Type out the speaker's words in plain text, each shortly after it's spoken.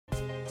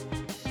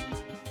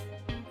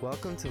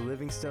Welcome to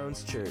Living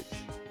Stones Church.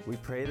 We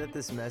pray that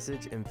this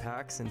message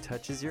impacts and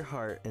touches your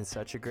heart in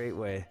such a great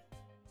way.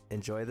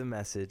 Enjoy the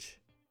message.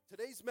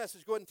 Today's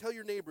message, go ahead and tell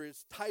your neighbor,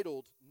 is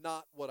titled,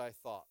 Not What I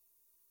Thought.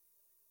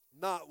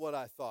 Not What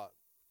I Thought.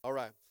 All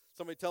right.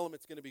 Somebody tell them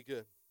it's going to be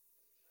good.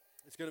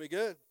 It's going to be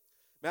good.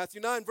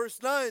 Matthew 9,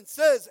 verse 9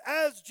 says,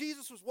 as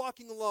Jesus was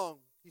walking along,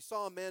 he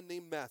saw a man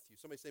named Matthew.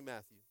 Somebody say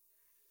Matthew.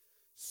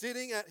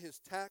 Sitting at his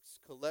tax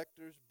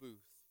collector's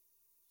booth.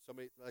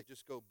 Somebody,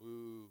 just go,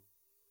 boo.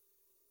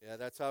 Yeah,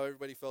 that's how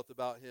everybody felt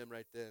about him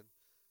right then.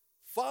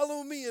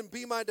 Follow me and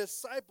be my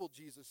disciple,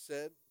 Jesus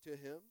said to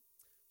him.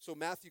 So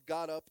Matthew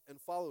got up and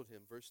followed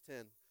him. Verse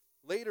 10.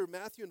 Later,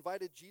 Matthew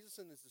invited Jesus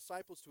and his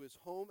disciples to his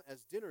home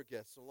as dinner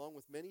guests, along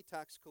with many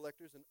tax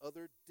collectors and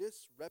other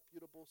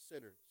disreputable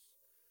sinners.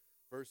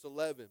 Verse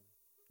 11.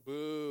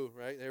 Boo,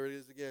 right? There it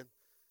is again.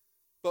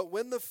 But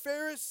when the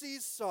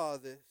Pharisees saw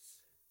this,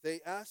 they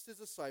asked his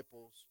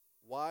disciples,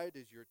 why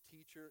does your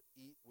teacher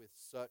eat with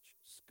such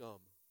scum?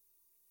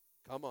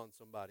 Come on,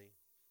 somebody.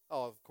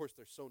 Oh, of course,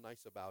 they're so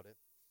nice about it.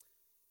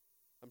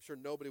 I'm sure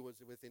nobody was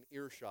within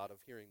earshot of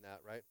hearing that,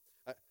 right?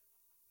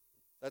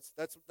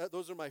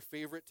 Those are my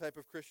favorite type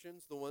of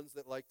Christians, the ones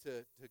that like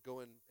to go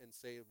and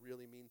say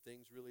really mean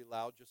things really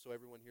loud just so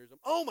everyone hears them.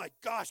 Oh my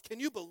gosh, can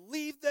you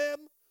believe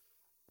them?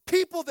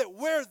 People that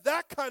wear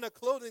that kind of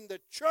clothing to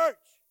church,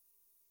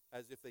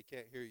 as if they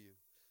can't hear you.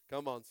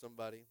 Come on,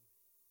 somebody.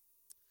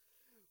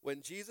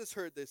 When Jesus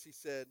heard this, he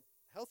said,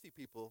 healthy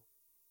people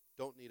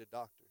don't need a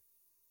doctor.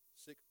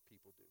 Sick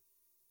people do.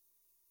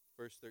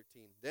 Verse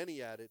 13. Then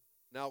he added,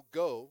 now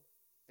go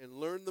and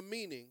learn the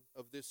meaning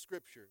of this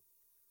scripture.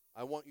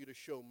 I want you to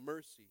show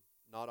mercy,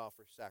 not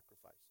offer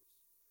sacrifices.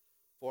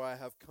 For I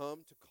have come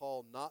to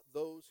call not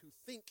those who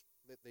think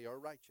that they are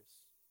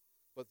righteous,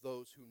 but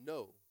those who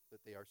know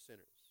that they are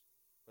sinners.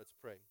 Let's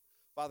pray.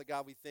 Father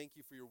God, we thank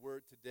you for your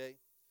word today.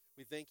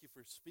 We thank you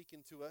for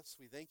speaking to us.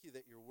 We thank you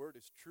that your word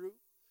is true.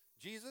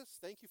 Jesus,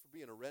 thank you for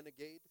being a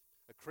renegade,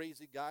 a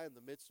crazy guy in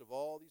the midst of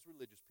all these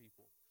religious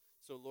people.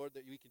 So, Lord,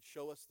 that you can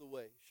show us the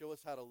way. Show us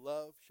how to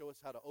love. Show us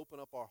how to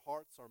open up our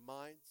hearts, our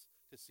minds,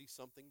 to see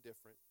something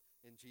different.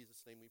 In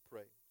Jesus' name we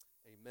pray.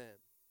 Amen.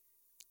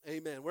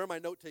 Amen. Where are my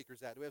note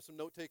takers at? Do we have some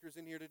note takers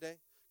in here today?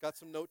 Got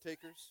some note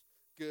takers?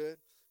 Good.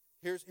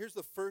 Here's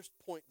the first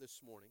point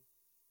this morning.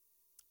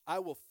 I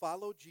will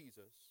follow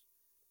Jesus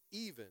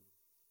even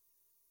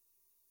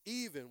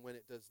when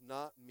it does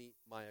not meet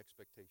my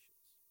expectations.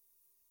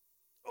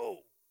 Oh!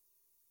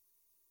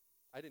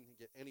 I didn't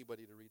get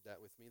anybody to read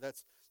that with me.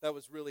 That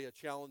was really a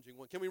challenging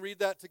one. Can we read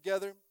that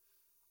together?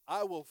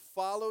 I will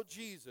follow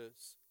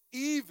Jesus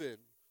even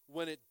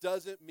when it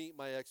doesn't meet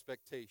my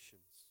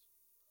expectations.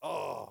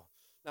 Oh,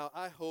 now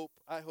I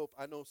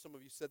know some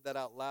of you said that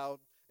out loud,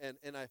 and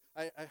I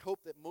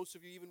hope that most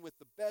of you, even with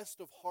the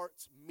best of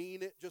hearts,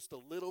 mean it just a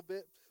little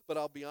bit, but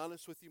I'll be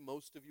honest with you,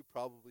 most of you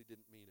probably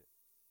didn't mean it.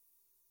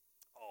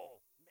 Oh,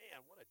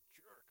 man, what a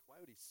jerk. Why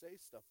would he say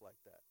stuff like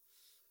that?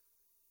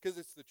 Because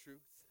it's the truth.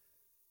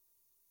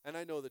 And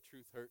I know the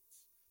truth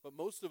hurts. But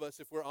most of us,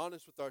 if we're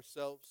honest with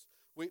ourselves,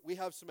 we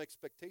have some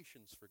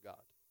expectations for God.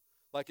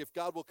 Like if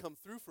God will come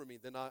through for me,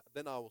 then I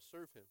will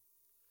serve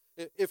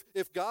him.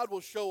 If God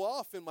will show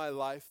off in my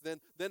life, then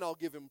I'll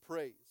give him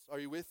praise. Are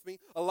you with me?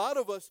 A lot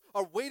of us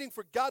are waiting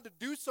for God to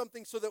do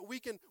something so that we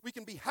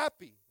can be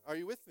happy. Are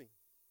you with me?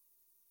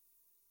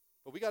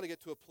 But we got to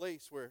get to a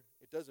place where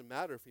it doesn't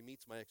matter if he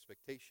meets my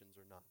expectations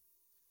or not.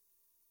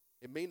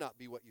 It may not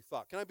be what you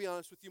thought. Can I be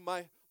honest with you?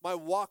 My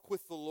walk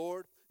with the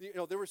Lord,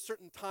 there were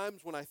certain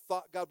times when I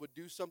thought God would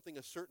do something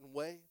a certain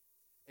way,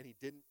 and he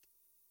didn't.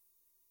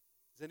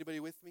 Is anybody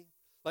with me?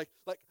 Like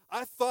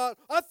I thought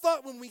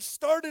when we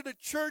started a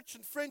church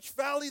in French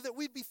Valley that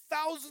we'd be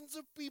thousands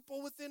of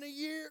people within a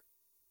year.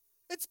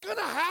 It's going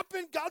to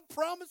happen. God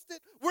promised it.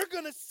 We're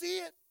going to see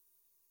it.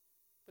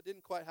 But it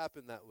didn't quite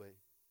happen that way.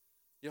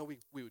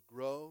 We would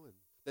grow, and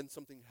then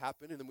something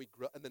happened, and then we'd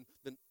grow, and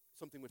then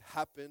something would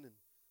happen, and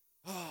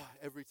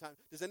every time.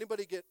 Does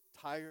anybody get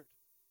tired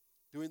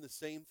doing the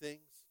same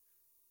things,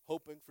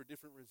 hoping for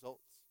different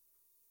results?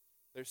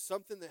 There's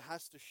something that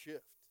has to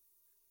shift,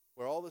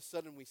 where all of a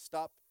sudden we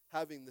stop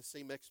having the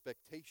same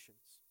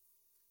expectations.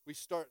 We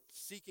start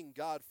seeking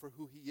God for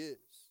who he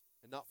is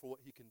and not for what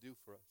he can do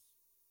for us.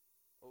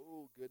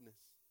 Oh, goodness.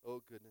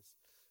 Oh, goodness.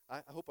 I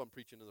hope I'm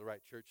preaching to the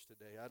right church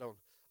today. I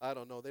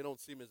don't know. They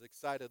don't seem as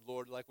excited,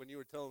 Lord. Like when you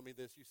were telling me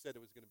this, you said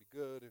it was going to be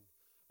good, and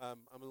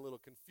I'm a little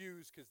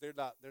confused because they're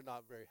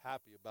not very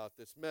happy about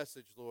this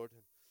message, Lord.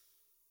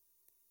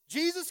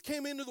 Jesus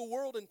came into the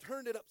world and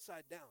turned it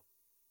upside down.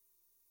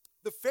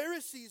 The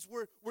Pharisees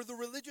were the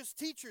religious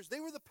teachers. They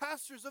were the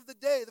pastors of the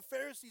day, the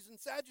Pharisees and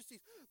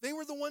Sadducees. They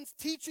were the ones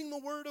teaching the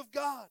word of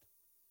God.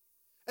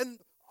 And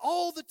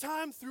all the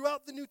time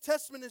throughout the New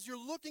Testament, as you're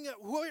looking at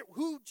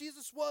who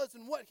Jesus was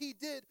and what he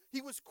did,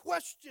 he was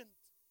questioned,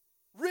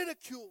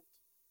 ridiculed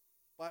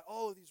by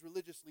all of these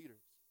religious leaders.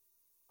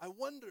 I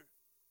wonder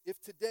if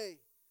today,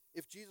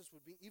 if Jesus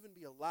would even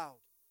be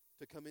allowed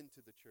to come into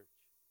the church.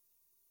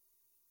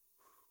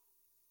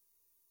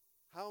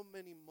 How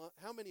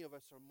many of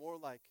us are more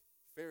like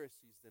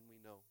Pharisees than we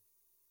know?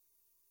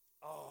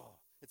 Oh,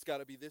 it's got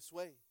to be this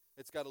way.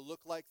 It's got to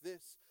look like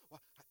this.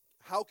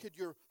 How could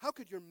your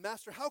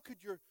master, how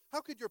could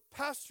your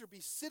pastor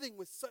be sitting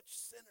with such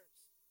sinners?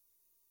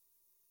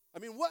 I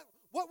mean,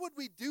 what would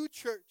we do,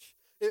 church,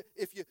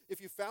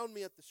 if you found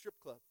me at the strip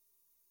club?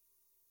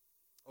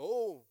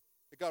 Oh,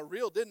 it got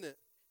real, didn't it?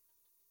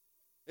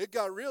 It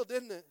got real,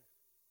 didn't it?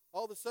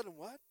 All of a sudden,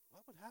 what?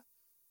 What would happen?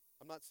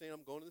 I'm not saying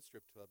I'm going to the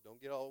strip club.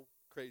 Don't get all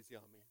crazy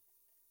on me.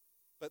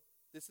 But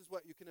this is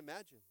what you can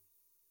imagine.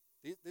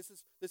 This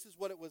is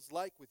what it was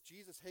like with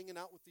Jesus hanging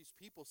out with these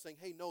people, saying,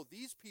 hey, no,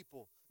 these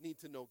people need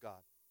to know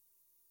God.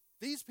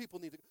 These people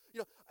need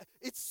to,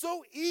 it's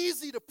so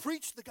easy to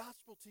preach the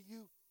gospel to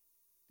you.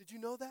 Did you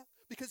know that?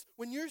 Because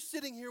when you're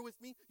sitting here with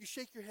me, you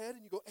shake your head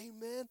and you go,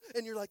 amen,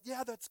 and you're like,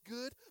 yeah, that's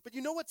good. But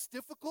you know what's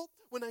difficult?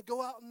 When I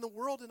go out in the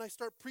world and I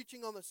start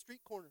preaching on the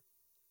street corner,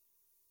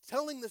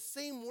 telling the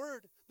same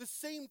word, the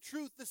same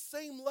truth, the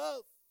same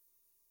love.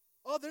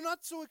 Oh, they're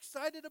not so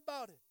excited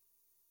about it.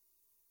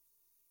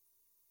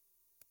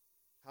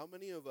 How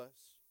many of us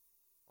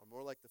are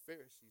more like the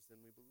Pharisees than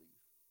we believe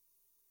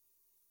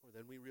or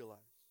than we realize?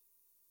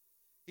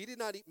 He did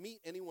not meet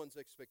anyone's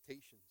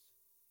expectations.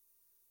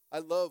 I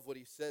love what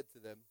he said to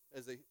them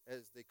as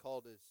they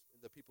called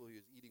the people he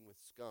was eating with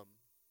scum.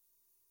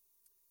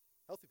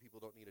 Healthy people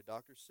don't need a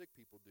doctor, sick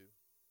people do.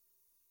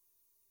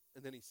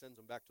 And then he sends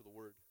them back to the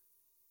Word.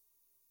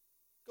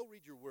 Go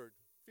read your Word.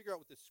 Figure out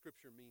what this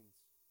scripture means.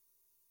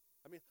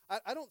 I mean,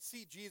 I don't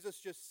see Jesus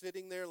just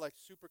sitting there like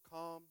super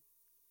calm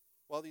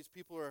while these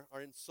people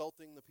are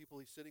insulting the people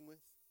he's sitting with.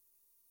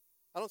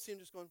 I don't see him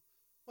just going,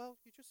 well,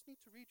 you just need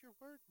to read your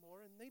Word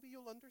more and maybe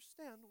you'll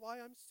understand why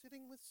I'm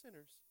sitting with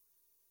sinners.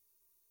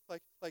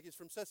 Like he's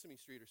from Sesame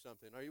Street or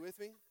something. Are you with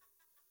me?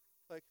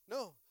 Like,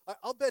 no.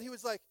 I'll bet he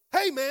was like,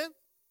 hey, man,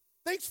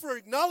 thanks for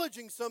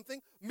acknowledging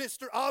something,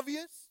 Mr.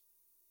 Obvious.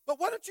 But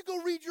why don't you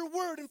go read your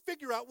Word and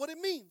figure out what it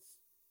means?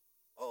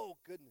 Oh,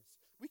 goodness.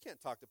 We can't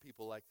talk to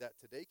people like that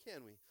today,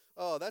 can we?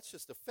 Oh, that's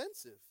just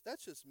offensive.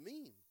 That's just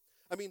mean.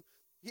 I mean,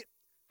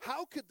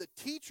 how could the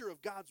teacher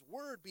of God's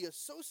Word be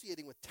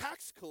associating with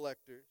tax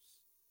collectors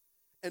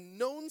and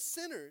known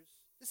sinners?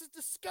 This is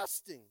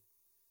disgusting.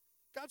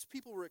 God's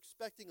people were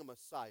expecting a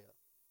Messiah,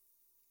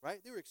 right?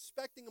 They were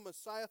expecting a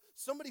Messiah,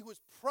 somebody who was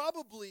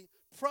probably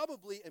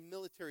a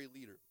military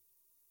leader.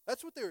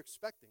 That's what they were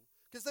expecting,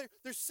 because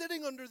they're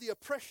sitting under the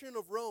oppression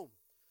of Rome.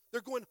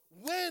 They're going,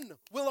 when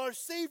will our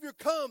Savior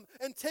come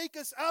and take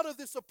us out of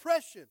this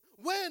oppression?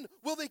 When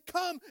will they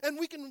come and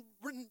we can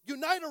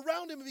unite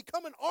around him and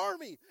become an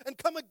army and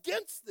come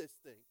against this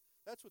thing?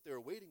 That's what they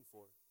were waiting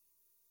for.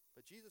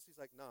 But Jesus, he's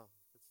like, no,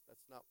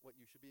 that's not what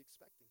you should be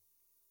expecting.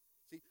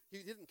 See,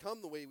 he didn't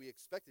come the way we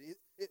expected.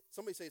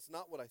 Somebody say, it's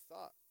not what I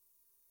thought.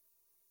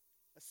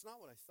 That's not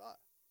what I thought.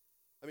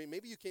 I mean,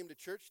 maybe you came to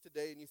church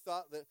today and you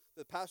thought that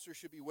the pastor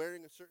should be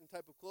wearing a certain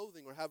type of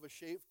clothing or have a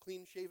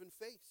clean-shaven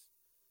face.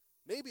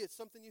 Maybe it's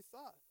something you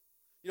thought.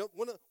 You know,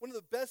 one of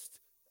the best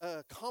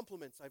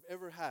compliments I've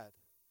ever had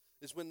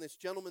is when this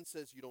gentleman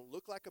says, you don't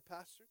look like a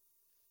pastor,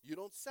 you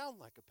don't sound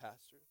like a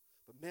pastor,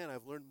 but man,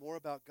 I've learned more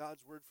about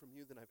God's Word from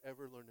you than I've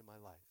ever learned in my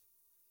life.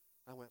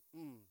 I went,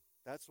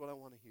 that's what I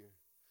want to hear.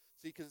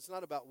 See, because it's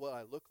not about what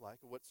I look like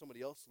or what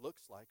somebody else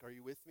looks like. Are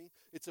you with me?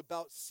 It's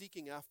about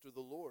seeking after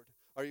the Lord.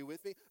 Are you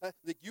with me?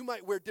 You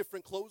might wear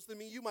different clothes than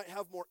me. You might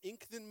have more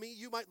ink than me.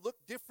 You might look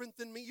different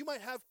than me. You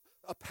might have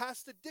a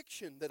past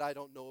addiction that I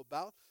don't know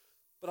about.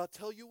 But I'll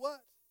tell you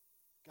what,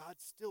 God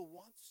still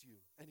wants you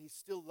and he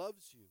still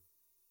loves you.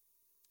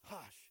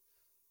 Gosh,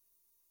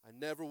 I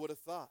never would have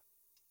thought.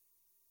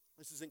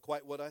 This isn't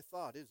quite what I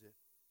thought, is it?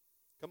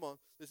 Come on,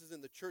 this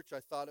isn't the church I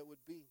thought it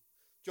would be.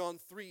 John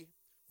 3,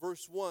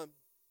 verse 1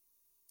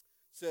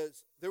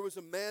 says, there was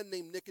a man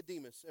named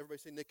Nicodemus. Everybody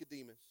say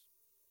Nicodemus.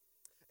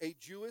 A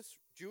Jewish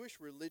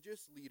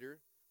religious leader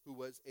who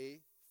was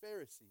a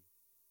Pharisee.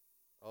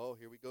 Oh,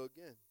 here we go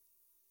again.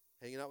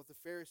 Hanging out with the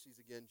Pharisees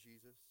again,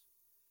 Jesus.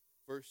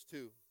 Verse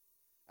 2.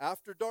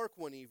 After dark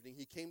one evening,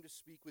 he came to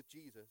speak with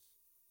Jesus.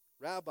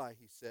 Rabbi,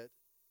 he said,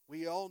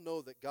 we all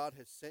know that God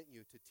has sent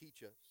you to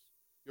teach us.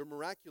 Your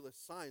miraculous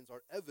signs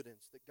are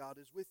evidence that God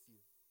is with you.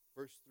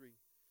 Verse 3.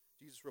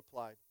 Jesus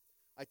replied,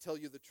 I tell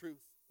you the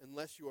truth.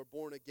 Unless you are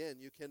born again,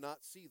 you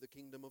cannot see the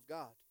kingdom of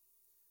God.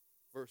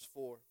 Verse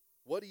 4.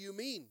 What do you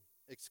mean?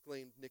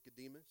 Exclaimed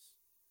Nicodemus.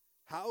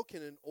 How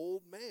can an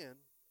old man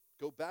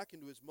go back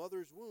into his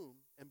mother's womb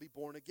and be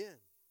born again?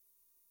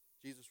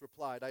 Jesus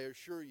replied, I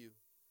assure you,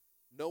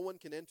 no one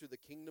can enter the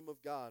kingdom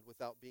of God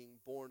without being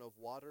born of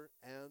water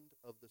and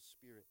of the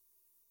Spirit.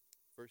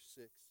 Verse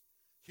 6.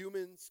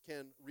 Humans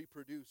can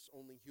reproduce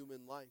only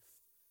human life,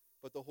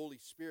 but the Holy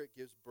Spirit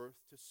gives birth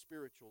to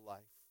spiritual life.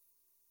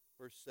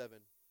 Verse 7.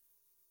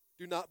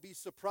 Do not be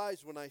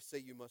surprised when I say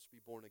you must be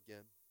born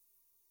again.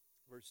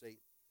 Verse 8.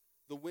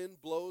 The wind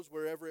blows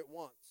wherever it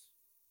wants.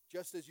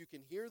 Just as you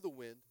can hear the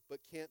wind, but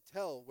can't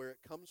tell where it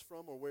comes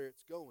from or where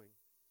it's going,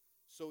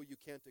 so you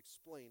can't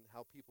explain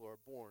how people are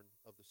born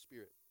of the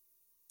Spirit.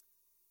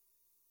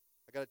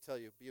 I got to tell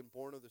you, being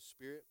born of the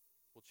Spirit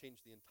will change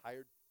the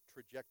entire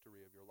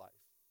trajectory of your life.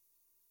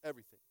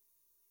 Everything.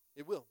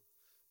 It will.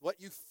 What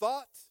you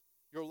thought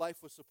your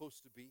life was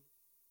supposed to be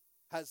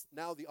has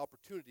now the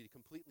opportunity to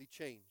completely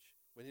change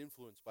when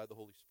influenced by the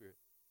Holy Spirit.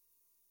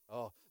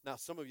 Oh, now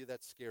some of you,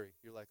 that's scary.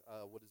 You're like,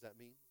 what does that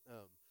mean?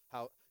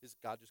 How is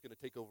God just going to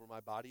take over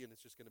my body and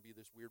it's just going to be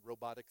this weird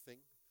robotic thing?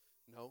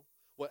 No.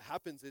 What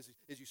happens is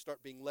you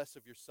start being less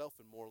of yourself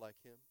and more like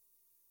him.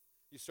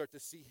 You start to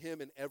see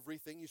him in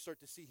everything. You start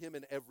to see him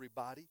in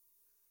everybody.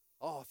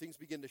 Oh, things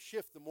begin to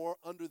shift the more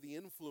under the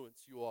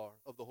influence you are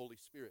of the Holy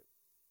Spirit.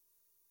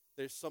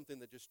 There's something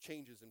that just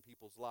changes in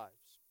people's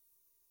lives.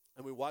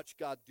 And we watch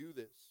God do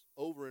this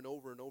over and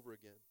over and over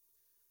again.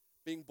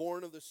 Being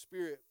born of the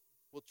Spirit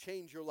will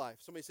change your life.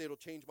 Somebody say, it'll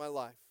change my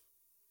life.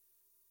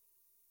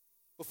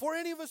 Before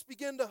any of us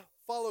begin to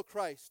follow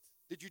Christ,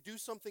 did you do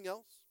something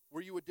else?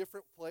 Were you a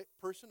different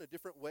person, a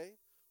different way?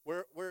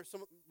 Where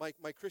some of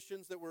my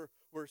Christians that were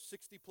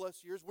 60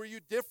 plus years, were you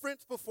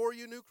different before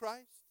you knew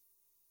Christ?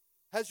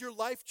 Has your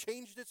life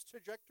changed its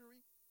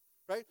trajectory?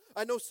 Right?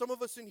 I know some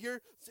of us in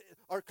here,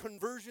 our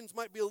conversions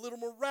might be a little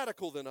more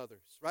radical than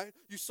others, right?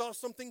 You saw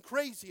something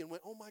crazy and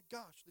went, oh my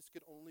gosh, this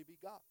could only be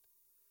God.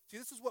 See,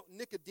 this is what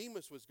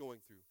Nicodemus was going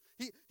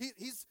through.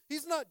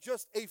 He's not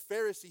just a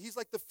Pharisee. He's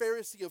like the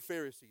Pharisee of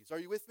Pharisees. Are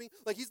you with me?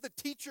 Like he's the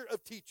teacher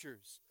of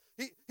teachers.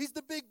 He's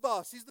the big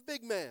boss. He's the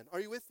big man. Are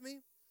you with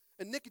me?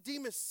 And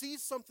Nicodemus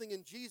sees something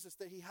in Jesus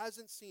that he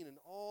hasn't seen in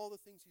all the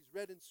things he's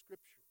read in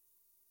Scripture.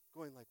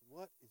 Going like,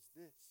 what is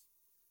this?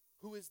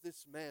 Who is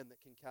this man that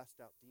can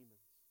cast out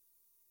demons?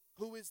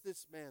 Who is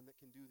this man that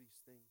can do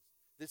these things?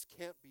 This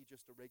can't be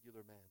just a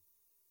regular man.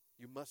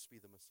 You must be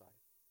the Messiah.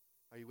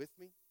 Are you with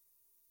me?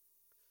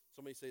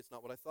 Somebody say, it's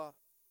not what I thought.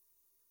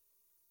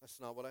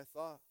 That's not what I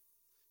thought.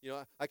 You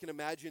know, I can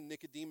imagine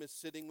Nicodemus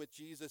sitting with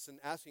Jesus and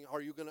asking,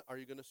 are you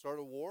gonna start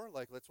a war?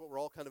 Like, that's what we're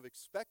all kind of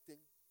expecting.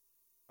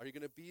 Are you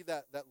going to be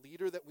that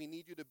leader that we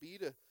need you to be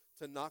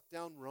to knock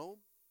down Rome?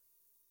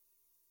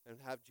 And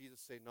have Jesus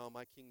say, no,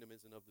 my kingdom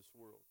isn't of this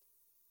world.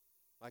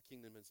 My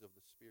kingdom is of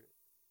the Spirit.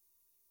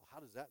 Well,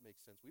 how does that make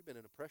sense? We've been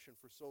in oppression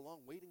for so long,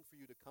 waiting for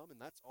you to come, and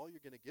that's all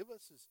you're going to give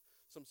us is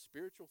some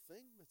spiritual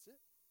thing? That's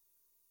it?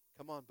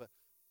 Come on, but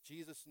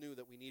Jesus knew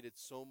that we needed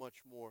so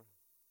much more.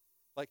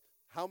 Like,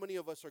 how many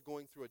of us are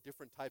going through a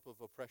different type of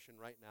oppression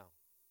right now?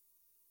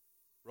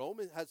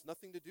 Rome has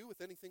nothing to do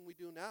with anything we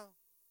do now.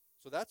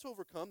 So that's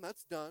overcome,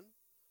 that's done.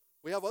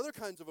 We have other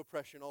kinds of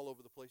oppression all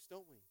over the place,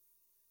 don't we?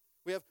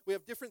 We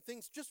have different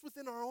things just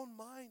within our own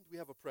mind. We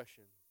have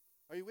oppression.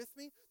 Are you with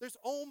me? There's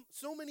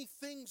so many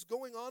things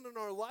going on in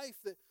our life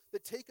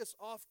that take us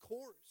off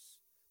course,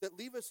 that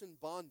leave us in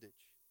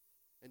bondage.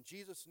 And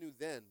Jesus knew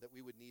then that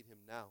we would need him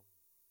now.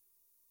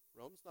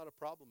 Rome's not a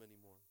problem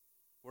anymore.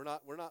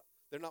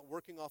 They're not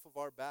working off of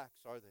our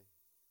backs, are they?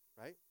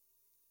 Right?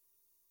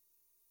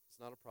 It's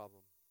not a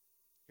problem.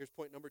 Here's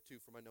point number 2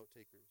 for my note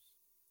takers.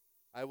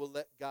 I will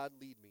let God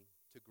lead me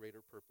to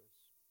greater purpose.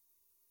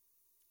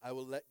 I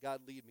will let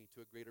God lead me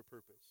to a greater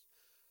purpose.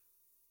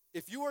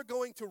 If you are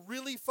going to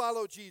really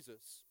follow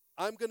Jesus,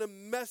 I'm going to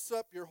mess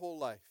up your whole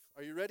life.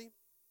 Are you ready?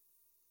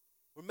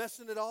 We're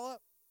messing it all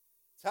up.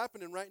 It's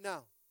happening right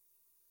now.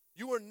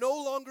 You are no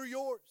longer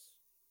yours.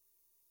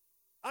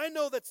 I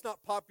know that's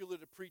not popular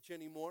to preach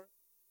anymore.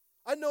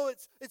 I know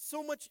it's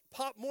so much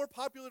more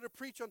popular to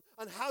preach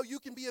on how you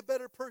can be a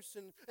better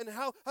person and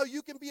how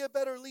you can be a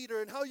better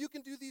leader and how you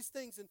can do these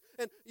things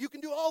and you can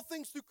do all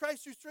things through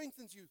Christ who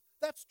strengthens you.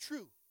 That's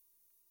true.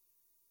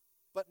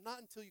 But not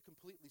until you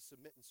completely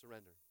submit and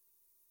surrender.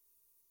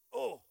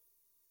 Oh,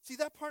 see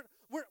that part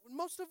where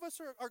most of us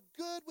are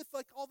good with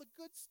like all the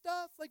good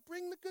stuff, like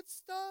bring the good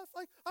stuff.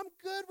 Like I'm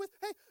good with,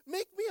 hey,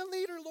 make me a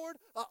leader, Lord.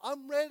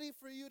 I'm ready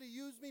for you to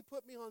use me,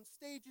 put me on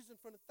stages in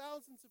front of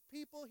thousands of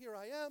people. Here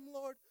I am,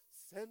 Lord.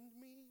 Send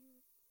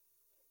me.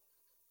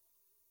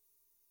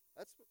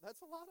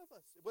 That's a lot of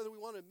us. Whether we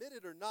want to admit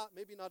it or not,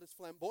 maybe not as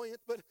flamboyant,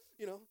 but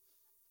you know.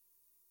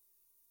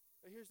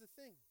 But here's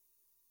the thing.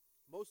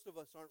 Most of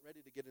us aren't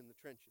ready to get in the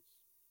trenches.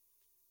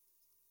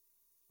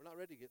 We're not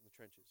ready to get in the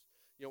trenches.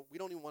 You know, we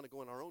don't even want to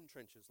go in our own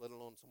trenches, let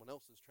alone someone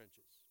else's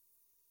trenches.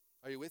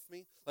 Are you with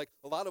me? Like,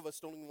 a lot of us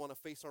don't even want to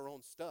face our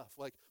own stuff.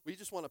 Like, we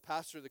just want a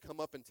pastor to come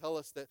up and tell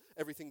us that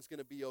everything's going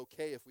to be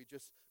okay if we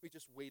just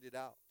wait it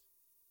out.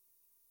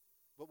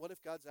 But what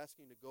if God's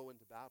asking you to go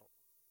into battle?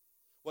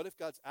 What if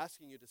God's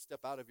asking you to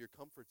step out of your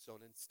comfort zone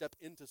and step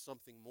into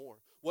something more?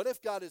 What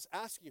if God is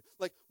asking you,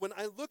 like when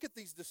I look at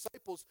these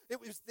disciples,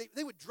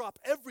 they would drop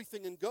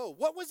everything and go.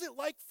 What was it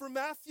like for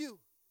Matthew?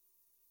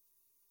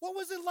 What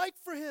was it like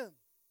for him?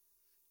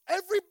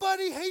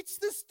 Everybody hates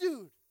this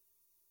dude.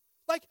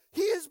 Like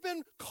he has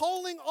been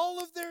calling all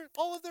of their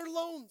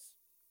loans.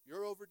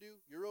 You're overdue,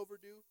 you're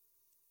overdue.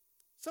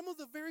 Some of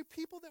the very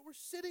people that were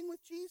sitting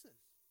with Jesus.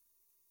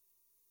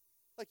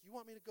 Like, you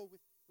want me to go with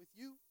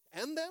you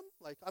and them?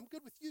 Like, I'm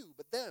good with you,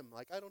 but them,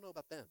 like, I don't know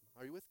about them.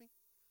 Are you with me?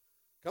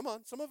 Come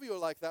on, some of you are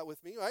like that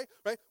with me, right?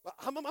 Right? Well,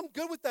 I'm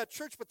good with that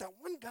church, but that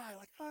one guy,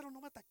 like, I don't know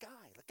about that guy.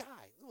 The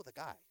guy.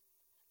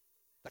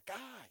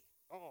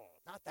 Oh,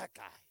 not that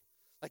guy.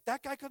 Like,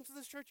 that guy comes to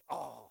this church?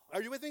 Oh,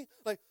 are you with me?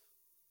 Like,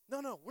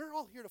 No, we're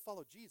all here to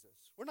follow Jesus.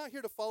 We're not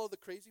here to follow the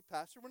crazy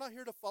pastor. We're not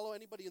here to follow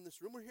anybody in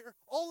this room. We're here,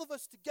 all of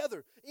us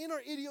together, in our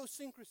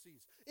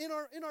idiosyncrasies, in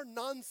our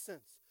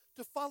nonsense,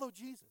 to follow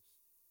Jesus.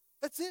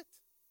 That's it.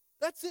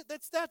 That's it.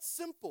 That's that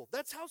simple.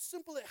 That's how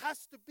simple it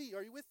has to be.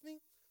 Are you with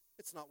me?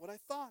 It's not what I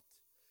thought.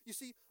 You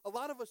see, a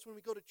lot of us, when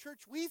we go to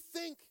church, we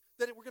think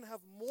that we're going to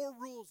have more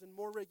rules and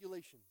more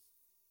regulations.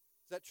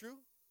 Is that true?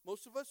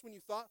 Most of us, when you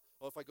thought,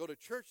 oh, if I go to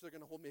church, they're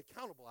going to hold me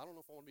accountable. I don't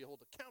know if I want to be held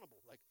accountable.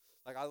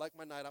 Like I like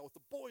my night out with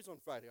the boys on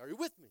Friday. Are you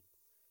with me?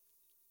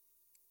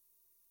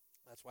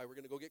 That's why we're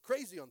going to go get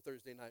crazy on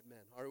Thursday night, men.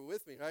 Are you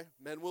with me, right?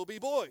 Men will be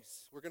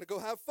boys. We're going to go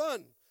have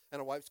fun. And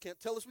our wives can't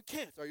tell us we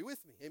can't. Are you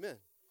with me? Amen.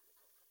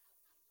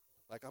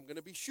 Like I'm going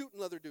to be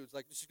shooting other dudes.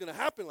 Like this is going to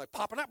happen. Like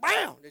popping out.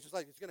 Bam! It's just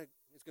like it's going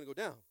to go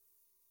down.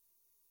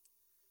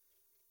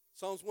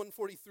 Psalms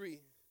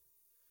 143,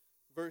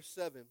 verse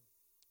 7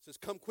 says,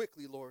 "Come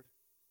quickly, Lord,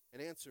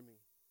 and answer me,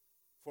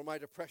 for my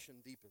depression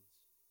deepens.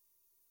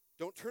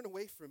 Don't turn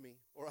away from me,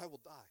 or I will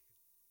die."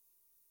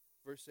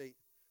 Verse 8,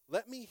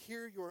 "Let me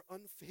hear your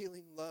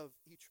unfailing love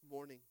each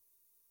morning,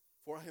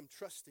 for I am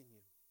trusting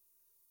you.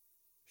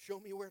 Show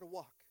me where to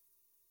walk,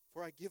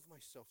 for I give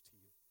myself to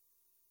you."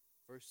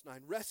 Verse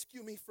 9,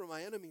 "Rescue me from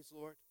my enemies,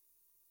 Lord.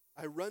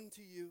 I run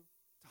to you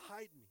to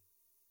hide me."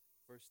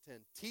 Verse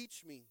 10,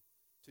 "Teach me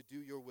to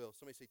do your will."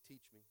 Somebody say,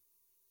 teach me.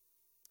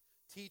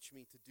 "Teach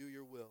me to do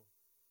your will,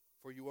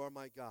 for you are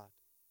my God.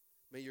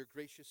 May your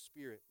gracious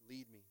spirit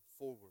lead me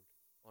forward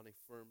on a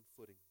firm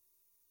footing."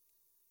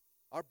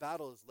 Our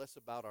battle is less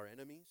about our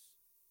enemies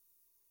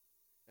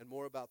and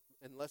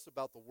less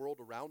about the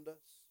world around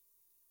us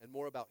and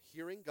more about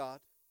hearing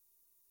God,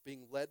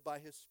 being led by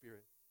his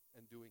spirit,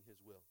 and doing his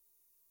will.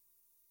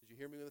 Did you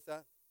hear me with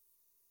that?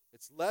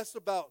 It's less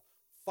about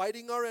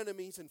fighting our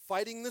enemies and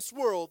fighting this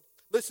world.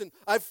 Listen,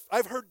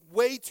 I've heard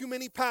way too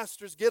many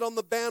pastors get on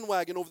the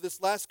bandwagon over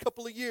this last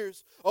couple of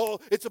years. Oh,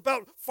 it's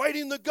about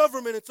fighting the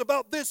government. It's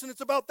about this and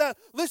it's about that.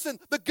 Listen,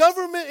 the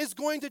government is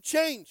going to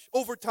change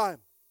over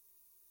time.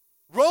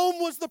 Rome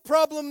was the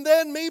problem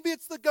then. Maybe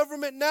it's the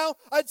government now.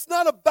 It's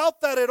not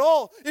about that at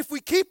all. If we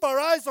keep our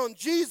eyes on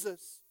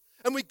Jesus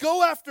and we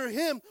go after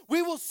him,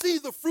 we will see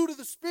the fruit of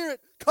the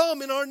Spirit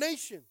come in our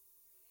nation.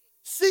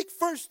 Seek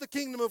first the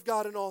kingdom of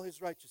God and all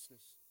his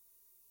righteousness,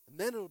 and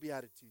then it'll be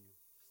added to you.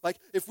 Like,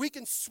 if we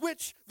can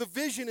switch the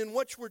vision in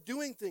which we're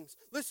doing things.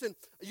 Listen,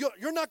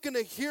 you're not going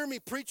to hear me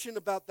preaching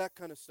about that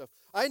kind of stuff.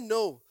 I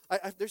know.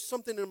 There's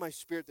something in my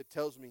spirit that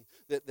tells me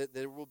that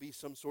there will be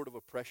some sort of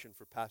oppression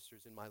for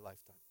pastors in my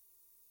lifetime.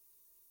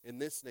 In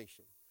this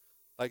nation.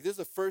 Like, this is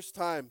the first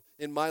time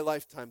in my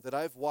lifetime that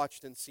I've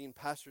watched and seen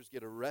pastors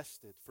get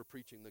arrested for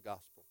preaching the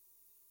gospel.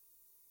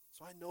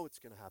 So I know it's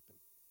going to happen.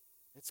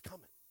 It's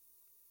coming.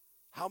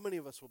 How many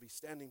of us will be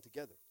standing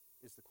together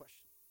is the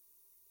question.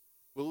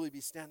 Will we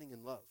be standing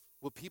in love?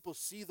 Will people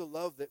see the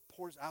love that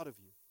pours out of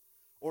you?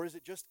 Or is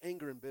it just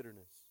anger and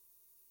bitterness?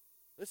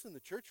 Listen, the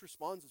church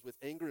responds with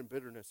anger and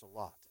bitterness a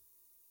lot.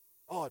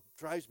 Oh, it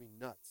drives me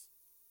nuts.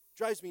 It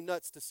drives me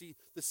nuts to see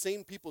the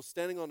same people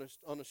standing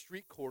on a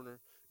street corner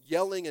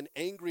yelling and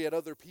angry at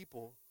other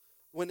people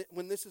when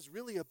this is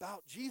really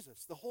about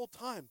Jesus the whole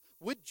time.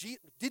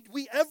 Did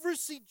we ever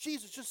see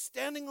Jesus just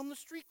standing on the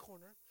street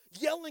corner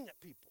yelling at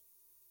people?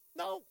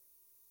 No,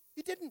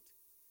 he didn't.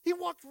 He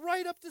walked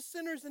right up to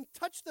sinners and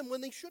touched them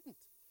when they shouldn't.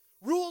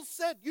 Rules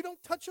said you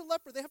don't touch a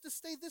leper. They have to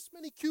stay this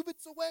many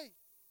cubits away.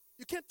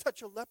 You can't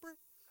touch a leper.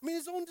 I mean,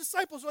 his own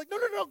disciples are like, no,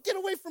 get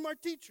away from our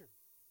teacher.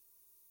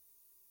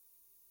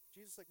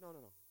 Jesus is like, no.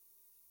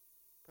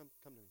 Come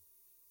to me.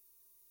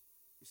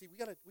 You see, we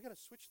gotta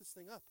switch this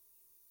thing up.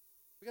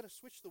 We gotta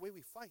switch the way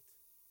we fight.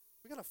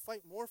 We gotta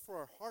fight more for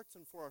our hearts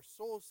and for our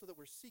souls so that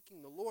we're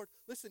seeking the Lord.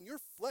 Listen, your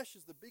flesh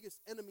is the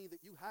biggest enemy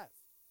that you have.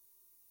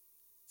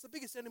 It's the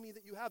biggest enemy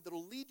that you have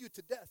that'll lead you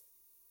to death.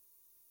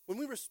 When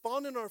we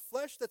respond in our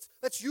flesh,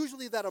 that's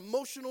usually that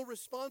emotional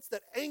response,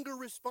 that anger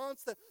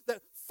response,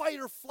 that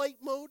fight or flight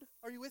mode.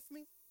 Are you with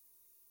me?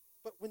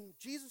 But when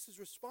Jesus is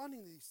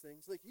responding to these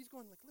things, like he's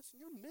going like, listen,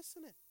 you're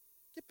missing it.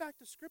 Get back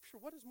to Scripture.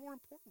 What is more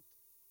important?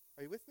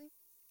 Are you with me?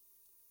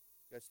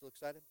 You guys still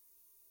excited?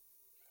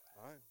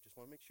 All right, just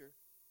want to make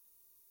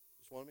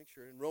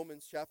sure. In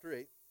Romans chapter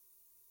 8,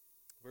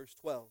 verse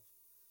 12,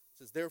 it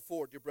says,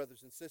 "Therefore, dear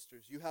brothers and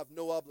sisters, you have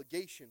no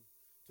obligation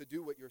to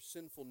do what your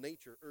sinful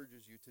nature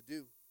urges you to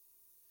do.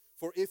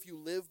 For if you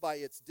live by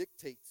its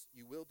dictates,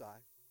 you will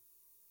die.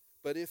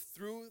 But if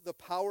through the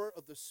power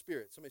of the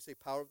Spirit," somebody say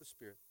power of the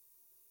Spirit,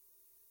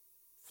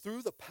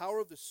 "through the power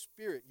of the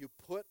Spirit you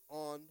put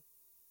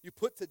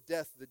to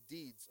death the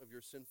deeds of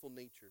your sinful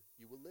nature,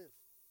 you will live.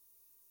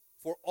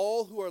 For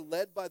all who are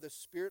led by the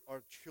Spirit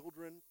are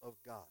children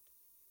of God.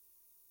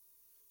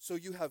 So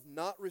you have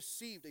not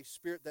received a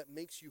spirit that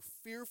makes you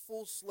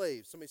fearful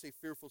slaves." Somebody say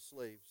fearful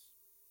slaves.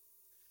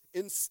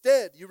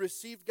 "Instead, you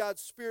received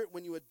God's Spirit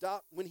when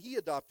he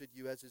adopted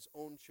you as his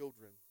own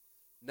children.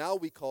 Now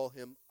we call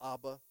him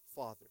Abba,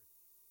 Father."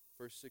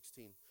 Verse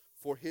 16.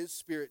 "For his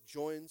Spirit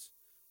joins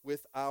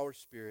with our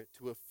spirit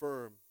to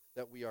affirm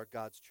that we are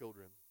God's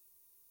children."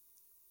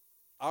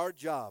 Our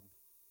job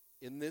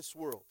in this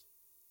world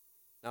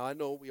Now, I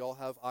know we all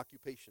have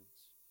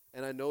occupations,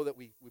 and I know that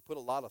we put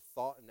a lot of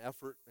thought and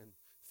effort and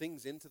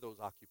things into those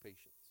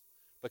occupations.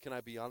 But can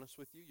I be honest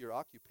with you? Your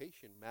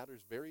occupation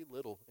matters very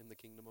little in the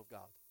kingdom of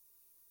God.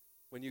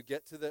 When you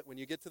get to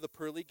the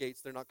pearly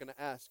gates, they're not going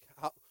to ask,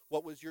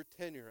 what was your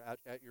tenure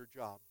at your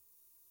job?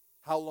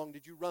 How long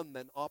did you run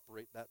then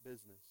operate that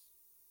business?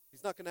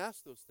 He's not going to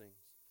ask those things.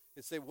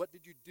 He'll say, what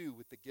did you do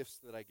with the gifts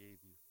that I gave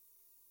you?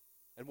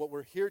 And what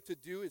we're here to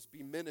do is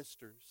be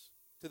ministers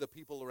to the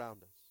people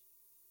around us.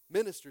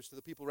 Ministers to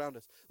the people around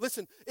us.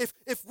 Listen, if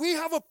we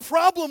have a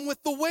problem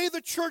with the way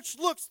the church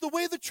looks, the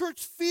way the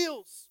church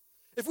feels,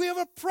 if we have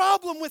a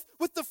problem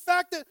with the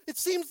fact that it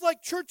seems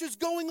like church is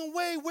going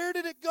away, where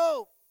did it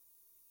go?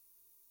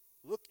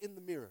 Look in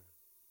the mirror.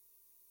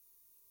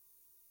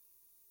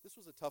 This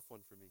was a tough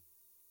one for me.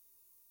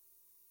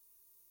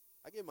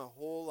 I gave my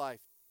whole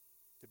life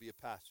to be a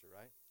pastor,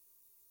 right?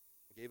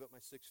 I gave up my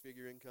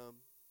 6-figure income,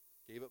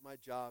 gave up my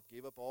job,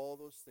 gave up all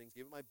those things,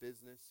 gave up my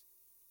business,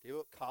 gave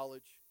up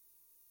college,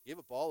 gave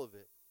up all of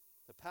it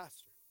to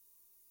pastor.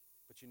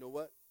 But you know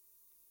what?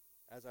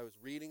 As I was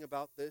reading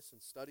about this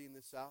and studying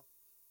this out,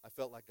 I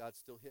felt like God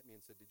still hit me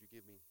and said, did you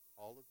give me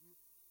all of you?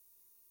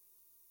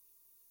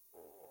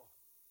 Oh.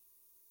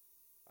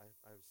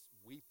 I was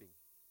weeping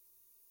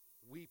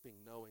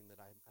knowing that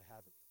I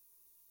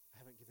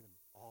haven't given him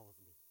all of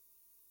me.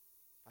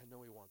 I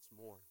know he wants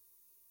more.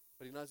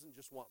 But he doesn't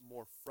just want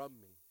more from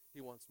me.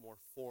 He wants more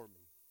for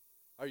me.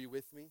 Are you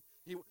with me?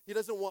 He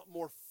doesn't want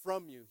more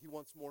from you. He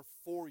wants more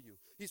for you.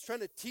 He's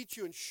trying to teach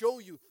you and show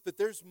you that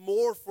there's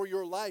more for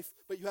your life,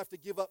 but you have to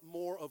give up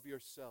more of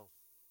yourself.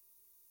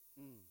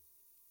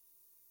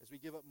 As we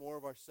give up more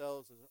of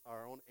ourselves,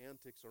 our own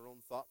antics, our own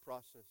thought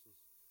processes,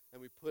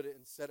 and we put it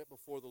and set it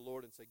before the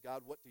Lord and say,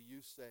 God, what do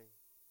you say?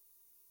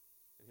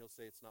 And he'll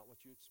say, it's not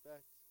what you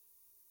expect.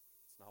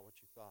 It's not what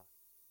you thought.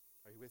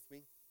 Are you with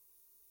me?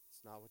 It's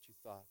not what you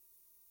thought.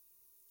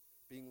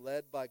 Being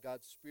led by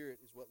God's Spirit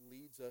is what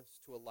leads us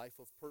to a life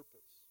of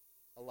purpose,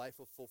 a life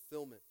of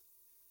fulfillment.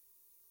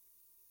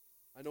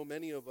 I know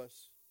many of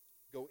us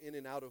go in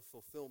and out of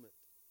fulfillment.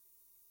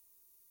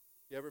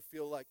 You ever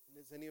feel like,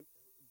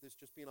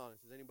 just being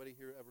honest, has anybody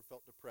here ever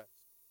felt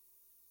depressed?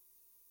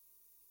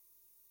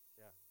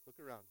 Yeah, look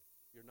around.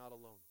 You're not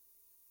alone.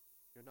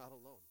 You're not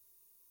alone.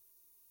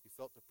 You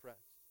felt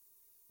depressed.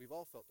 We've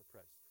all felt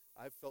depressed.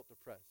 I've felt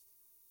depressed.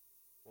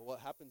 Well,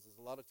 what happens is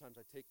a lot of times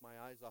I take my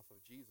eyes off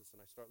of Jesus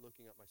and I start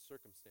looking at my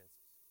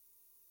circumstances.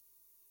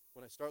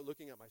 When I start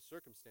looking at my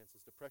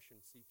circumstances, depression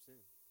seeps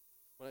in.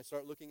 When I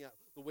start looking at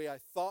the way I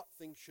thought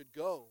things should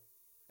go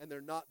and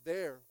they're not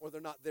there or they're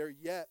not there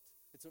yet,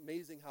 it's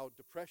amazing how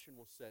depression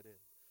will set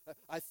in.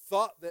 I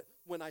thought that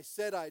when I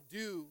said I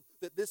do,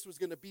 that this was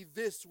going to be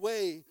this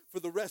way for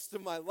the rest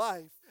of my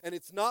life, and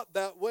it's not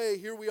that way.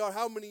 Here we are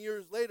how many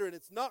years later, and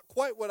it's not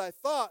quite what I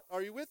thought.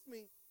 Are you with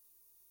me?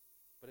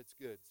 But it's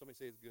good. Somebody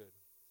say it's good.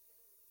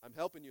 I'm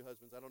helping you,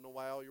 husbands. I don't know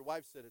why all your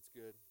wives said it's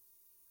good.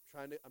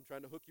 I'm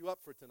trying to hook you up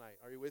for tonight.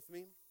 Are you with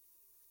me?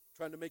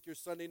 Trying to make your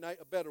Sunday night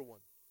a better one.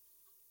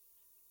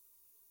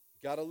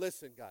 Got to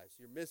listen, guys.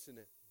 You're missing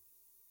it.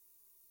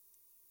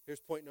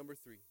 Here's point number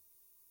 3.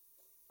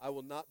 I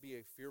will not be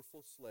a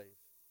fearful slave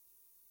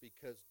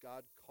because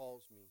God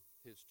calls me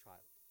his child.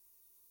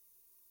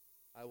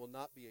 I will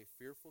not be a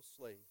fearful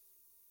slave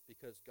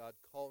because God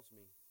calls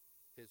me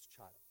his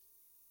child.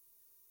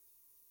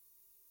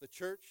 The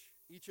church,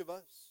 each of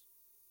us,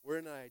 we're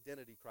in an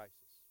identity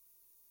crisis.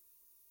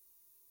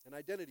 An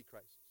identity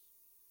crisis.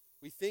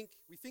 We think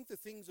the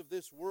things of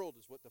this world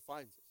is what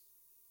defines us.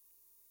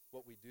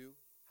 What we do,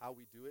 how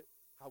we do it,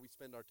 how we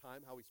spend our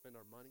time, how we spend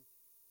our money.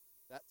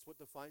 That's what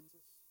defines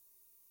us?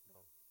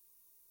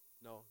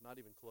 No, not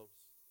even close.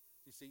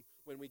 You see,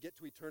 when we get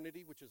to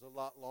eternity, which is a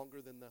lot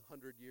longer than the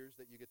 100 years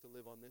that you get to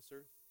live on this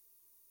earth,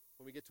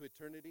 when we get to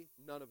eternity,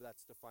 none of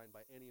that's defined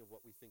by any of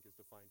what we think is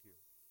defined here.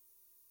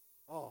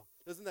 Oh,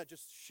 doesn't that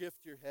just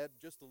shift your head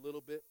just a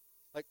little bit?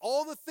 Like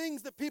all the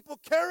things that people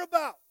care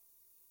about,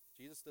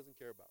 Jesus doesn't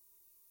care about.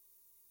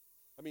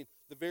 I mean,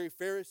 the very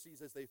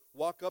Pharisees, as they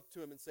walk up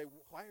to him and say,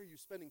 why are you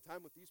spending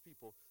time with these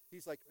people?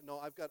 He's like, no,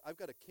 I've got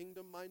a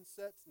kingdom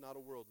mindset, not a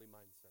worldly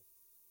mindset.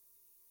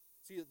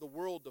 See, the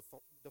world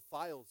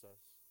defiles us,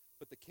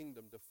 but the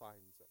kingdom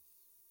defines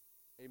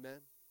us.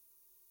 Amen?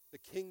 The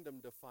kingdom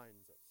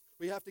defines us.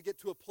 We have to get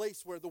to a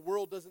place where the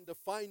world doesn't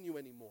define you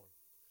anymore.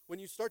 When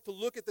you start to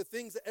look at the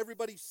things that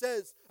everybody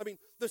says, I mean,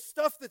 the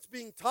stuff that's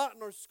being taught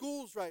in our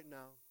schools right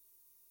now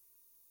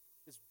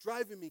is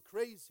driving me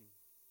crazy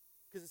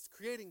because it's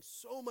creating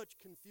so much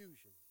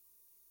confusion.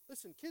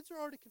 Listen, kids are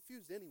already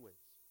confused anyways.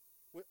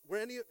 Were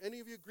any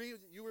of you agree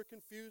that you were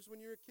confused when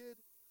you were a kid?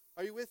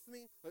 Are you with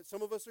me?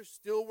 Some of us are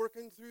still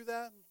working through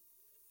that,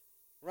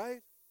 right?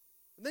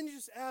 And then you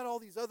just add all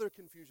these other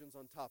confusions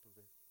on top of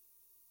it.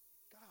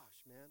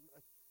 Gosh, man,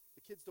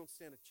 the kids don't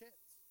stand a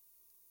chance.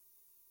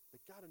 They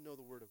got to know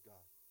the Word of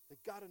God.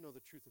 They got to know the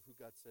truth of who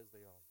God says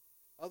they are.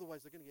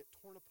 Otherwise, they're going to get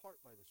torn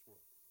apart by this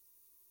world.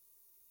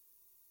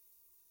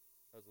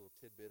 That was a little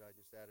tidbit I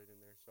just added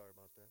in there. Sorry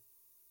about that.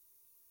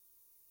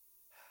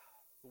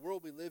 The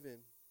world we live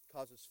in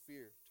causes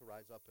fear to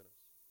rise up in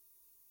us.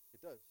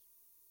 It does.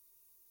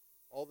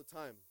 All the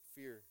time,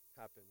 fear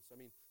happens. I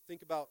mean,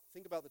 think about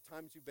the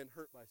times you've been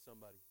hurt by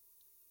somebody.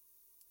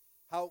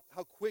 How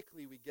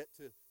quickly we get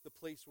to the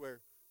place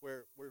where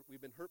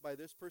we've been hurt by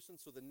this person,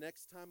 so the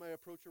next time I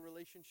approach a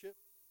relationship,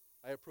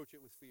 I approach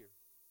it with fear.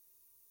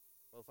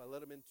 Well, if I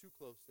let them in too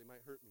close, they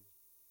might hurt me.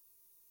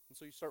 And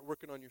so you start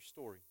working on your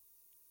story.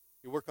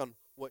 You work on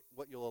what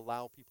you'll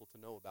allow people to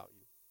know about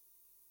you.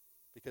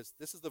 Because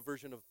this is the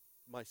version of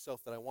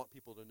myself that I want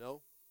people to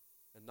know,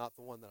 and not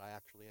the one that I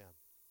actually am.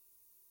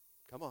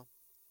 Come on.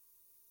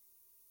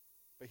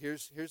 But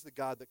here's the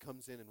God that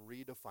comes in and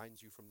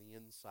redefines you from the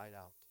inside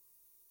out.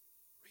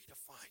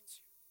 Redefines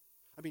you.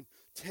 I mean,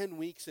 10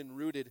 weeks in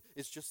Rooted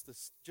is just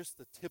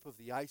the tip of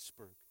the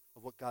iceberg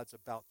of what God's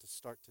about to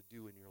start to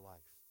do in your life.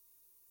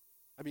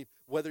 I mean,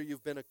 whether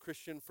you've been a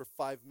Christian for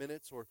 5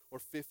 minutes or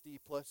 50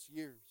 plus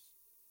years,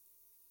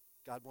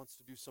 God wants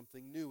to do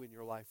something new in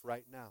your life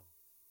right now.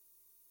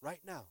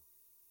 Right now.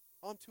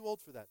 Oh, I'm too old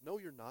for that. No,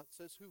 you're not.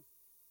 Says who?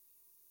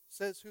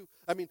 Says who?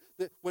 I mean,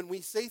 when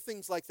we say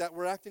things like that,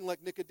 we're acting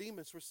like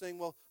Nicodemus. We're saying,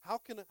 well, how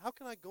can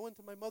I go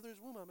into my mother's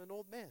womb? I'm an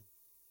old man.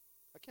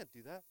 I can't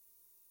do that.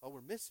 Oh,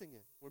 we're missing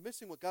it. We're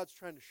missing what God's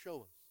trying to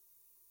show us.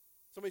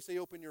 Somebody say,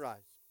 open your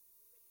eyes.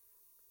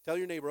 Tell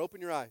your neighbor,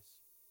 open your eyes.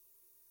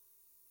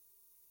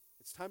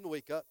 It's time to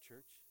wake up,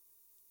 church.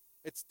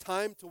 It's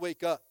time to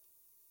wake up.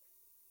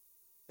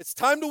 It's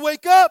time to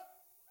wake up.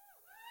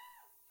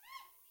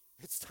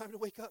 It's time to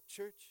wake up,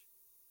 church.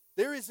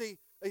 There is a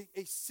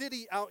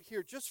city out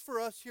here just for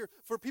us here,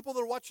 for people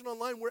that are watching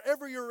online,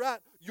 wherever you're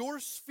at,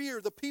 your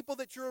sphere, the people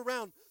that you're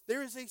around,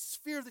 there is a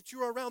sphere that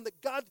you're around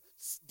that God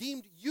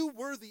deemed you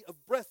worthy of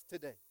breath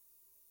today.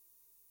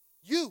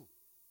 You.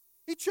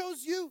 He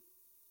chose you.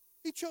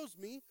 He chose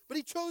me, but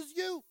He chose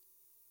you.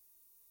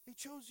 He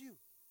chose you.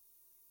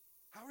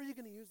 How are you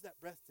going to use that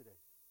breath today?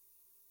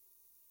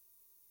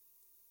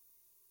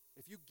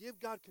 If you give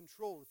God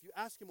control, if you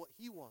ask Him what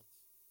He wants,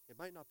 it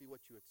might not be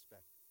what you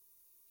expect.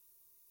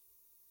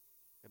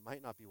 It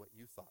might not be what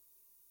you thought.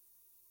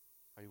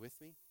 Are you with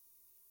me?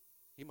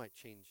 He might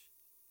change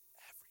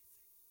everything.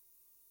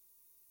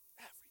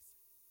 Everything.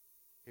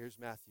 Here's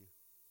Matthew,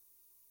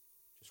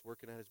 just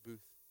working at his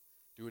booth,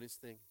 doing his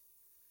thing.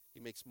 He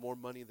makes more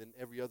money than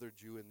every other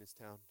Jew in this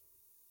town.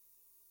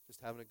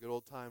 Just having a good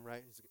old time,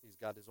 right? He's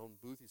got his own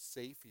booth. He's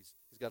safe. He's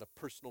got a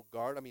personal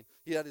guard. I mean,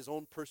 he had his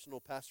own personal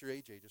Pastor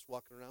AJ just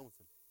walking around with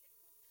him.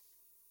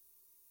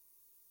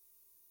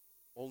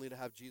 Only to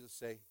have Jesus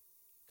say,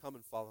 come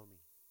and follow me.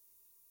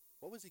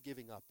 What was he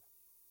giving up?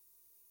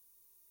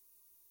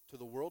 To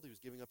the world, he was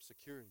giving up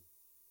security.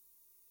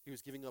 He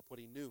was giving up what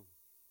he knew.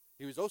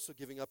 He was also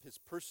giving up his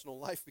personal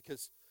life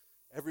because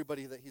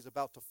everybody that he's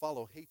about to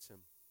follow hates him.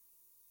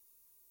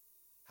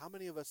 How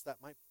many of us that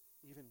might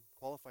even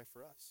qualify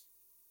for us?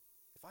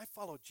 If I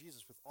follow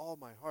Jesus with all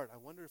my heart, I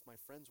wonder if my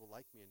friends will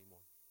like me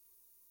anymore.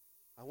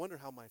 I wonder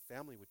how my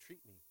family would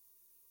treat me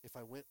if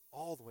I went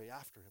all the way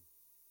after him.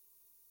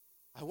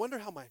 I wonder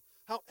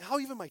how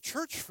even my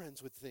church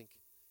friends would think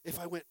if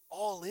I went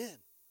all in.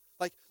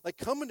 Like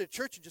coming to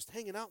church and just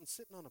hanging out and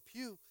sitting on a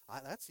pew,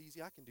 that's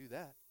easy. I can do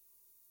that.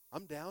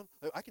 I'm down.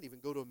 I can even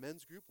go to a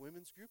men's group,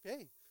 women's group.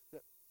 Hey,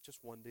 just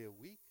one day a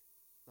week,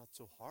 not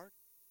so hard.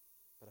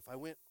 But if I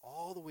went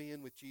all the way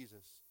in with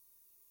Jesus,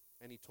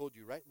 and He told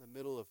you right in the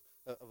middle of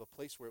a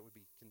place where it would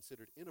be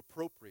considered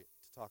inappropriate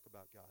to talk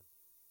about God,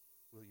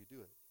 will you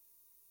do it?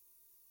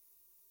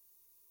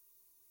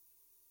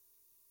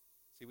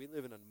 See, we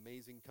live in an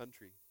amazing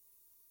country.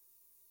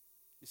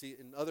 You see,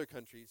 in other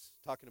countries,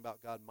 talking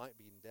about God might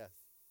be in death.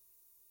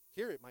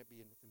 Here it might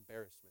be an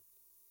embarrassment.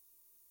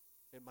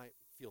 It might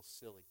feel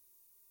silly.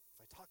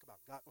 If I talk about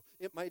God,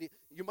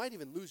 you might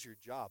even lose your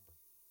job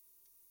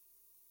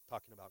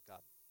talking about God.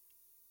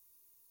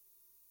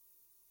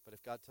 But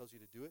if God tells you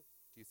to do it,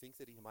 do you think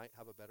that He might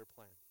have a better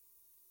plan?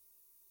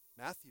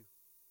 Matthew,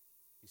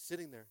 he's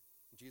sitting there,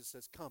 and Jesus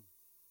says, come.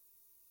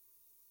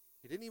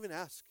 He didn't even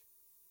ask,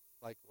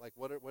 like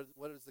what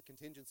is the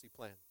contingency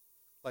plan?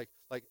 Like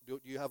do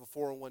you have a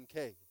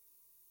 401k?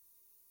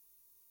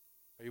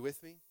 Are you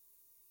with me?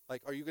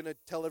 Like, are you going to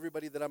tell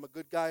everybody that I'm a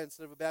good guy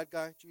instead of a bad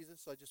guy,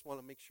 Jesus? I just want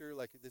to make sure,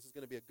 like, this is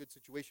going to be a good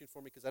situation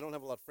for me because I don't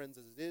have a lot of friends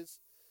as it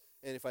is.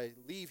 And if I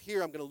leave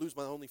here, I'm going to lose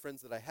my only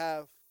friends that I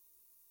have.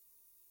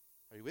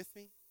 Are you with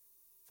me?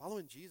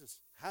 Following Jesus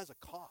has a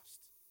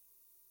cost.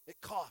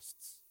 It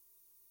costs.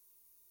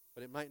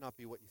 But it might not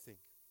be what you think.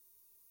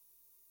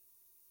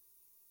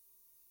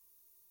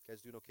 You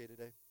guys doing okay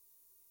today?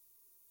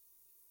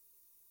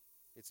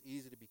 It's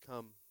easy to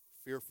become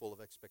fearful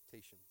of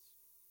expectations.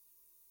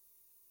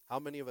 How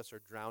many of us are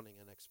drowning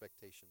in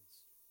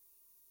expectations?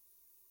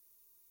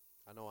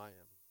 I know I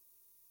am.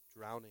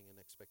 Drowning in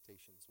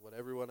expectations. What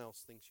everyone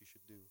else thinks you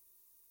should do.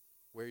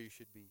 Where you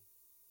should be.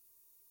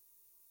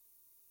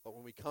 But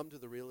when we come to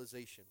the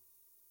realization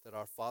that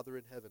our Father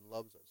in heaven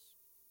loves us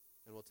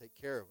and will take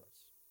care of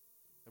us,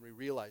 and we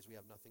realize we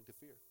have nothing to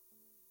fear.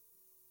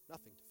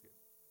 Nothing to fear.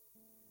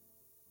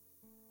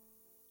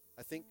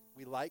 I think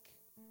we like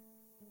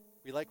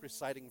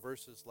reciting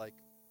verses like,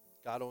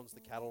 God owns the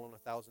cattle on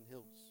 1,000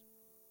 hills.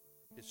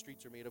 His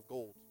streets are made of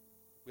gold.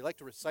 We like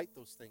to recite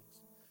those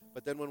things.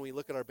 But then when we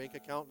look at our bank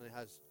account and it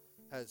has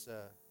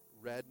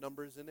red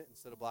numbers in it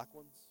instead of black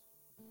ones,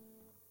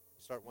 you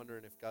start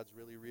wondering if God's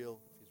really real,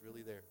 if he's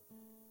really there.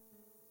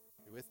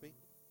 You with me?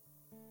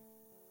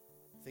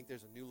 I think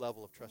there's a new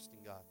level of trusting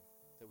God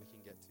that we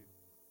can get to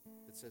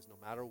that says, no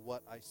matter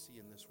what I see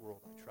in this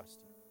world, I trust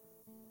you.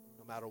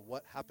 No matter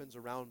what happens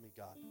around me,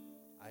 God,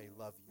 I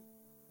love you.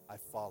 I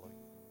follow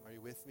you. Are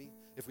you with me?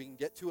 If we can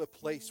get to a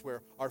place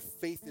where our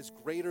faith is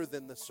greater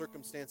than the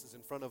circumstances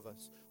in front of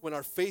us, when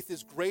our faith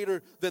is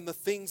greater than the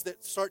things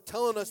that start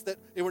telling us that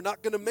hey, we're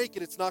not going to make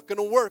it, it's not going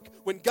to work.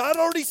 When God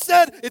already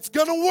said it's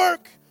going to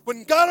work.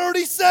 When God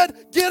already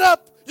said, get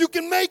up, you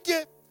can make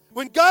it.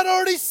 When God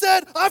already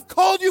said, I've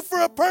called you for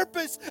a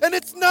purpose, and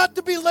it's not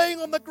to be laying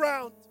on the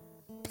ground.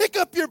 Pick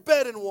up your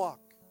bed and walk.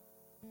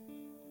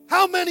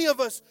 How many of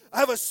us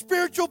have a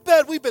spiritual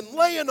bed we've been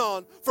laying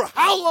on for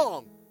how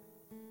long?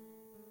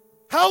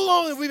 How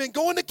long have we been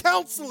going to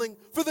counseling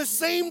for the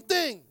same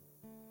thing?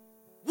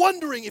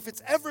 Wondering if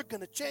it's ever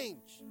going to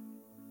change.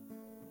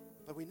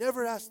 But we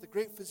never ask the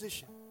great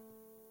physician,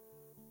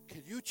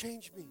 could you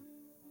change me?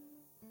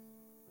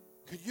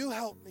 Could you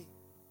help me?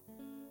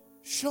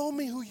 Show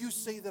me who you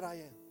say that I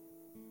am.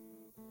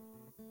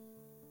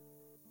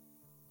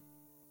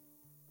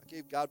 I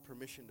gave God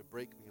permission to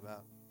break me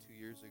about 2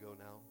 years ago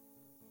now.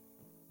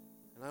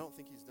 And I don't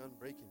think he's done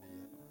breaking me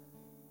yet.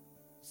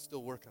 He's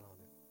still working on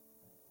it.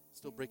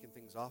 Still breaking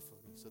things off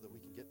of me so that we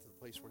can get to the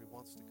place where he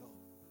wants to go.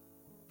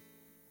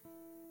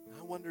 And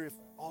I wonder if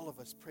all of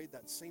us prayed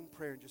that same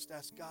prayer and just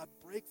asked God,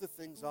 break the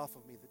things off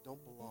of me that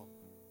don't belong.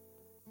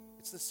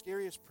 It's the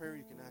scariest prayer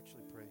you can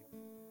actually pray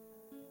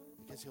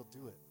because he'll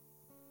do it.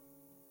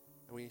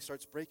 And when he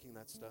starts breaking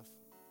that stuff,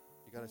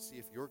 you got to see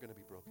if you're going to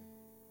be broken.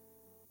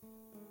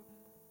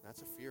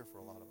 That's a fear for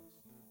a lot of us.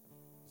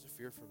 It's a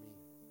fear for me.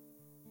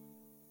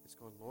 It's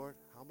going, Lord,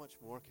 how much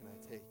more can I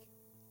take?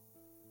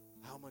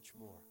 How much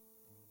more?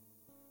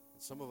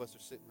 And some of us are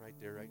sitting right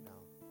there right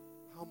now.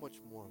 How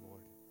much more,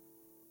 Lord?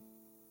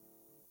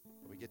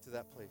 But we get to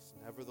that place.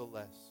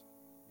 Nevertheless,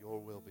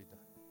 your will be done.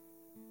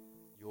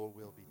 Your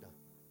will be done.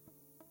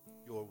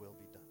 Your will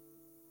be done.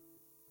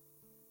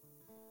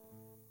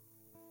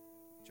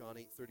 John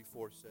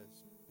 8:34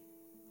 says,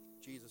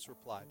 Jesus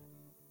replied,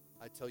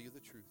 I tell you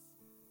the truth.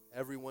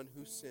 Everyone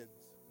who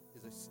sins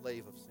is a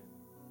slave of sin.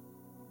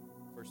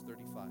 Verse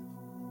 35,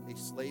 a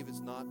slave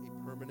is not a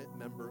permanent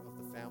member of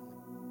the family,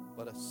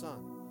 but a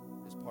son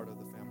is part of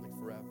the family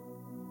forever.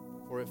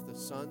 For if the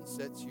Son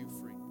sets you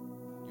free,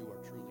 you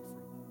are truly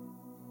free.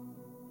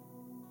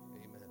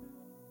 Amen.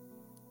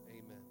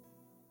 Amen.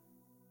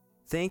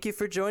 Thank you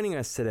for joining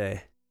us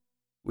today.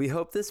 We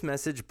hope this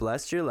message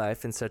blessed your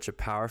life in such a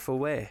powerful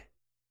way.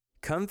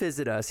 Come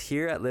visit us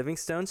here at Living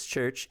Stones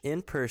Church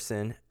in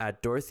person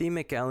at Dorothy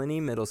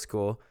McElhenney Middle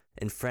School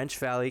in French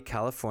Valley,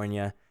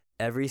 California,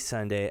 every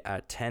Sunday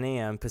at 10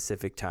 a.m.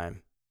 Pacific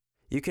Time.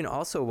 You can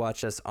also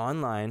watch us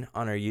online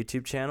on our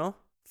YouTube channel,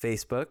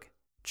 Facebook,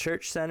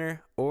 Church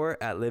Center,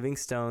 or at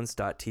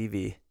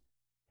livingstones.tv.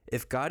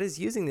 If God is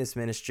using this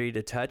ministry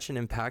to touch and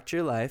impact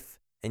your life,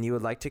 and you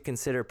would like to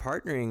consider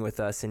partnering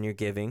with us in your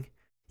giving,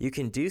 you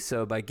can do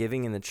so by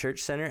giving in the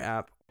Church Center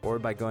app or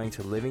by going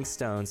to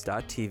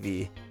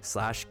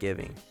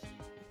livingstones.tv/giving.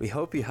 We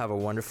hope you have a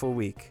wonderful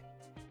week.